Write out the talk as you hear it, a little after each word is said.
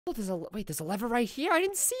Oh, there's a lever right here. I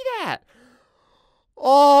didn't see that.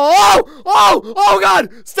 Oh God,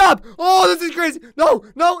 stop. Oh, this is crazy. No.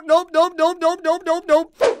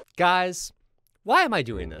 Guys, why am I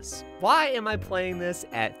doing this? Why am I playing this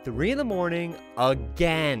at 3 in the morning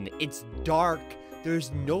again? It's dark. There's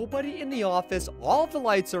nobody in the office. All of the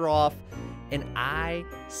lights are off. And I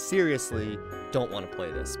seriously don't want to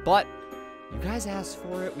play this. But you guys asked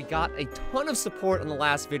for it. We got a ton of support in the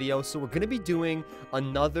last video. So we're going to be doing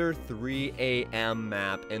another 3 a.m.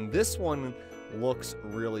 map. And this one looks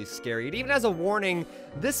really scary. It even has a warning.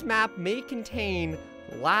 This map may contain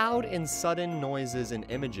loud and sudden noises and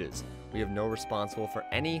images. We have no responsible for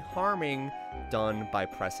any harming done by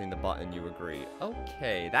pressing the button. You agree?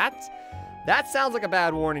 Okay, that sounds like a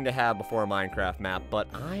bad warning to have before a Minecraft map, but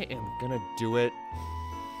I am gonna do it.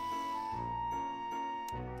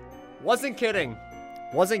 Wasn't kidding.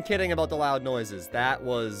 Wasn't kidding about the loud noises. That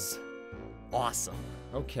was awesome.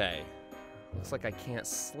 Okay. Looks like I can't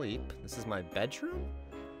sleep. This is my bedroom?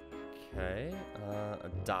 Okay, a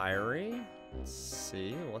diary. Let's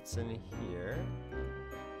see, what's in here?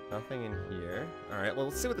 Nothing in here. Alright, well,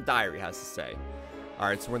 let's see what the diary has to say.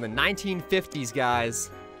 Alright, so we're in the 1950s, guys.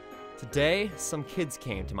 Today, some kids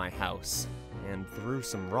came to my house and threw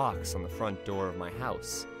some rocks on the front door of my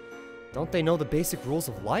house. Don't they know the basic rules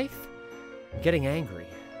of life? I'm getting angry.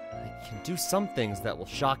 I can do some things that will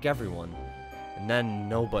shock everyone, and then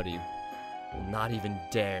nobody will not even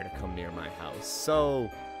dare to come near my house.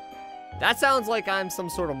 So, that sounds like I'm some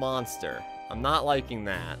sort of monster. I'm not liking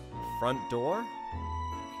that. Front door?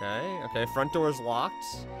 Okay, front door's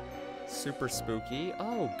locked. Super spooky.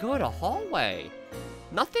 Oh, good, a hallway.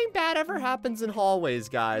 Nothing bad ever happens in hallways,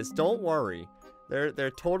 guys. Don't worry. They're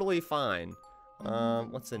totally fine.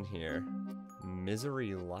 What's in here?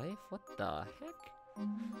 Misery life? What the heck?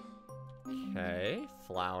 Okay,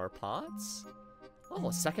 flower pots. Oh,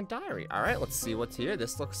 a second diary. All right, let's see what's here.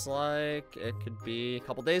 This looks like it could be a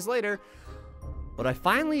couple days later. But I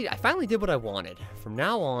finally did what I wanted. From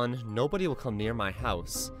now on, nobody will come near my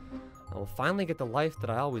house. I will finally get the life that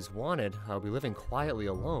I always wanted. I'll be living quietly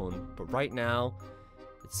alone. But right now,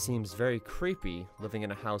 it seems very creepy living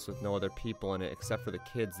in a house with no other people in it except for the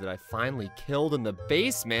kids that I finally killed in the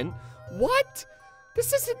basement. What?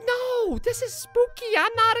 This isn't, no, this is spooky.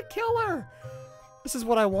 I'm not a killer. This is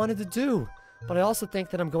what I wanted to do. But I also think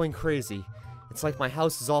that I'm going crazy. It's like my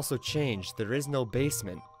house has also changed. There is no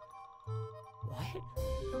basement. What?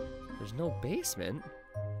 There's no basement?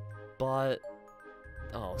 But...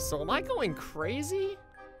 oh, so am I going crazy?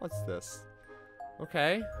 What's this?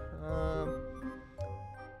 Okay.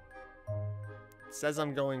 It says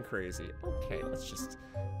I'm going crazy. Okay, let's just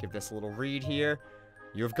give this a little read here.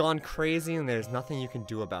 You have gone crazy and there's nothing you can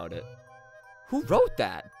do about it. Who wrote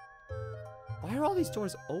that? Why are all these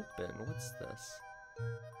doors open? What's this?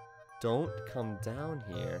 Don't come down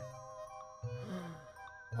here.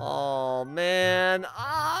 Oh, man.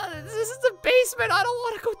 This is the basement. I don't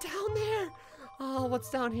want to go down there. Oh, what's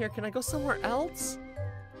down here? Can I go somewhere else?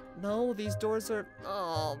 No, these doors are...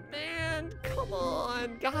 oh, man. Come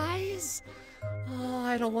on, guys. Oh,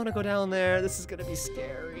 I don't want to go down there. This is going to be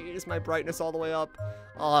scary. Is my brightness all the way up?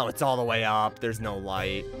 Oh, it's all the way up. There's no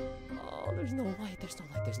light. Oh, there's no light. There's no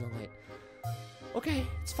light. There's no light. Okay,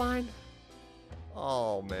 it's fine.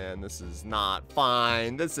 Oh, man, this is not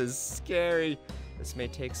fine. This is scary. This may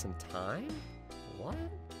take some time? What?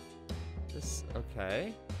 This,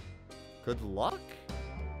 okay. Good luck?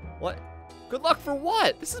 What? Good luck for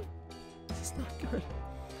what? This is not good.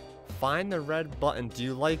 Find the red button. Do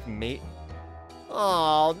you like mate?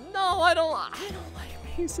 Oh, no, I don't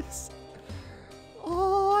like mazes.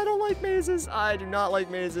 Oh, I don't like mazes. I do not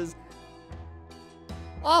like mazes.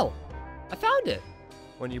 Oh, I found it.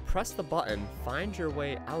 When you press the button, find your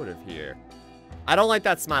way out of here. I don't like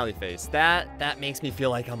that smiley face. That makes me feel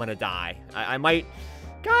like I'm gonna die. I might...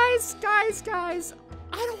 Guys.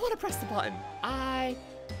 I don't want to press the button. I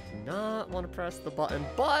do not want to press the button,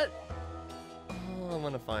 but... oh, I'm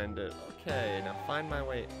gonna find it. Okay, now find my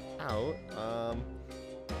way out.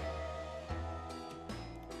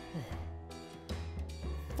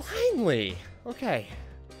 Finally! Okay.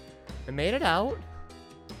 I made it out.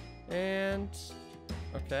 And...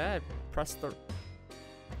 okay, I pressed the...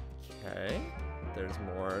 okay. There's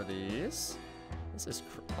more of these. This is...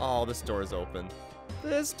 oh, this door is open.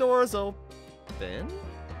 This door is open?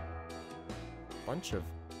 Bunch of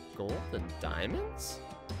gold and diamonds?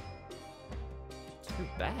 Too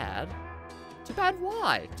bad. Too bad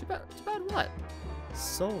why? Too bad what?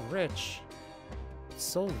 So rich.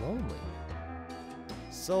 So lonely.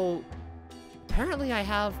 So... apparently I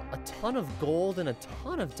have a ton of gold and a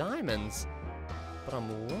ton of diamonds. But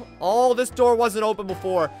oh, this door wasn't open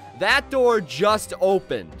before. That door just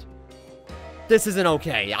opened. This isn't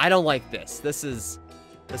okay. I don't like this. This is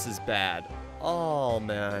bad. Oh,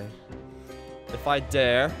 man. If I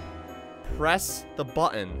dare, press the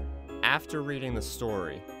button after reading the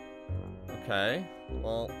story. Okay.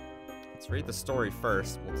 Well, let's read the story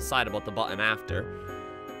first. We'll decide about the button after.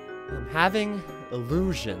 I'm having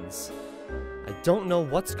illusions. I don't know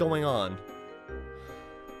what's going on.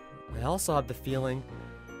 I also have the feeling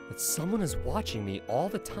that someone is watching me all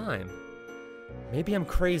the time. Maybe I'm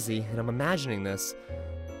crazy and I'm imagining this,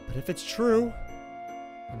 but if it's true,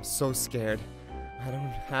 I'm so scared. I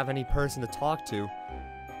don't have any person to talk to.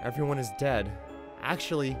 Everyone is dead.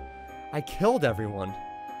 Actually, I killed everyone.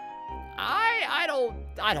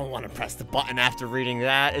 I don't want to press the button after reading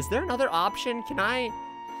that. Is there another option? Can I?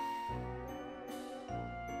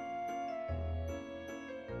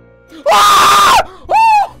 Ah!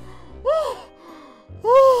 Oh! Oh!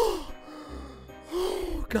 Oh!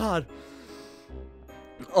 Oh, God.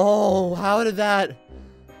 Oh, how did that?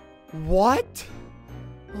 What?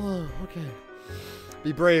 Oh, okay.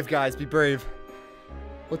 Be brave, guys. Be brave.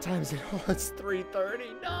 What time is it? Oh, it's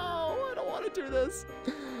 3:30. No, I don't want to do this.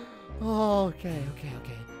 Oh, okay.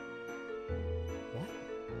 What?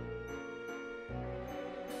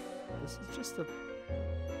 This is just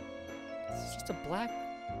a black...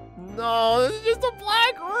 No, this is just a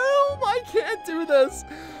black room. I can't do this.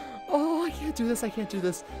 Oh, I can't do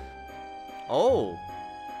this. Oh.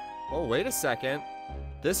 Oh, wait a second.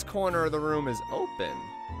 This corner of the room is open.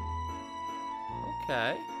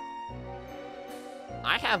 Okay.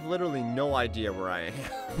 I have literally no idea where I am.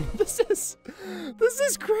 This is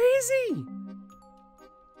crazy.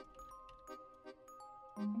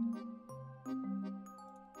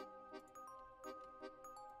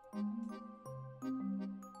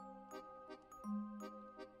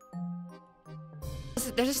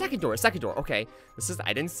 There's a second door, okay.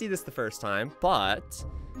 I didn't see this the first time, but...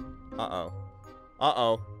 Uh-oh.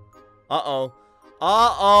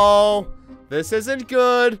 This isn't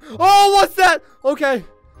good. Oh, what's that? Okay.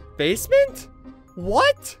 Basement?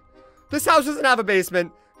 What? This house doesn't have a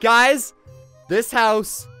basement. Guys, this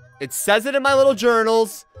house, it says it in my little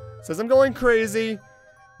journals. It says I'm going crazy.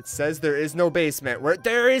 It says there is no basement.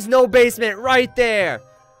 There is no basement right there.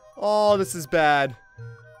 Oh, this is bad.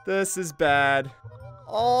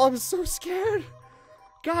 Oh, I'm so scared.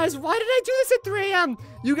 Guys, why did I do this at 3 a.m.?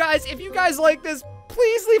 You guys, if you guys like this,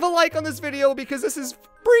 please leave a like on this video because this is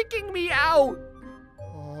freaking me out.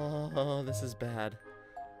 Oh, this is bad.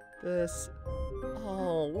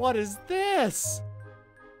 Oh, what is this?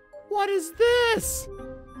 What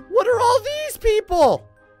are all these people?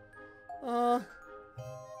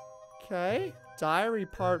 Okay. Diary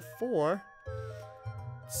part 4.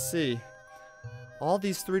 Let's see. All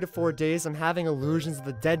these 3 to 4 days, I'm having illusions of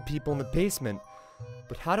the dead people in the basement.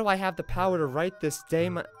 But how do I have the power to write this day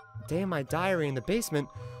in my diary in the basement?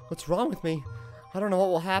 What's wrong with me? I don't know what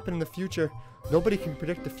will happen in the future. Nobody can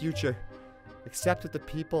predict the future. Except with the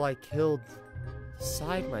people I killed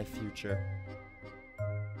decide my future.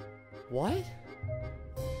 What?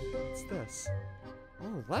 What's this?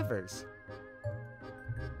 Oh, levers.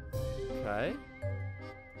 Okay.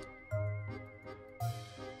 I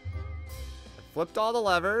flipped all the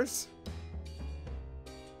levers.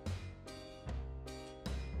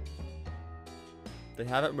 They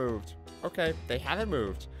haven't moved. Okay, they haven't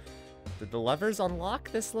moved. Did the levers unlock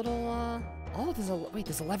this little, Oh, there's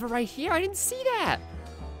a lever right here. I didn't see that.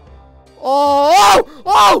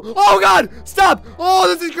 Oh, God, stop. Oh,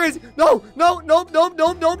 this is crazy. No,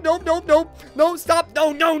 stop.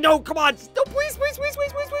 No, come on. No, please. No.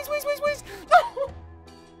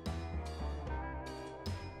 What?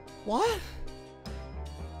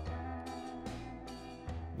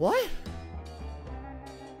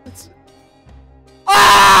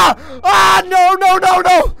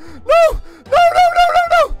 No.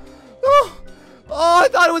 Oh, I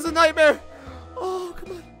thought it was a nightmare. Oh,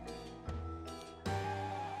 come on.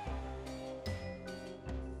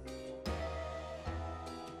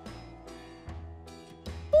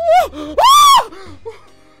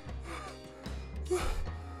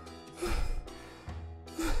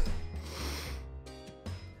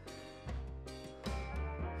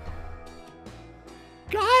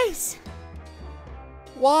 Guys,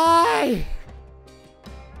 why?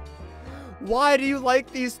 Why do you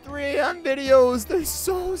like these 3 a.m. videos? They're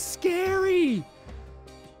so scary.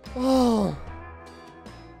 Oh,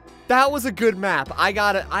 that was a good map. I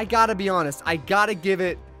gotta be honest. I gotta give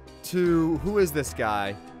it to, who is this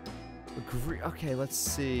guy? Okay, let's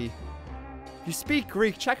see. If you speak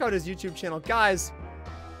Greek, check out his YouTube channel. Guys,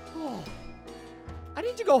 oh, I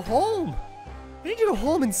need to go home. I need to go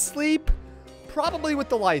home and sleep, probably with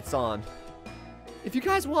the lights on. If you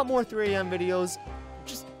guys want more 3 a.m. videos,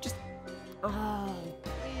 just, oh,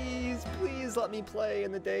 please let me play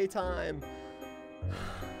in the daytime.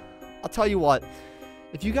 I'll tell you what,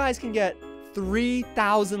 if you guys can get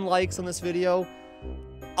 3,000 likes on this video,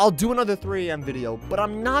 I'll do another 3 a.m. video, but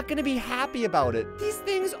I'm not going to be happy about it. These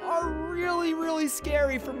things are really, really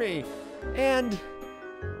scary for me. And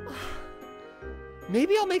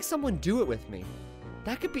maybe I'll make someone do it with me.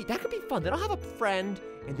 That could be fun. Then I'll have a friend,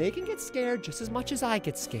 and they can get scared just as much as I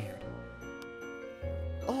get scared.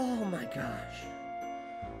 Oh my gosh.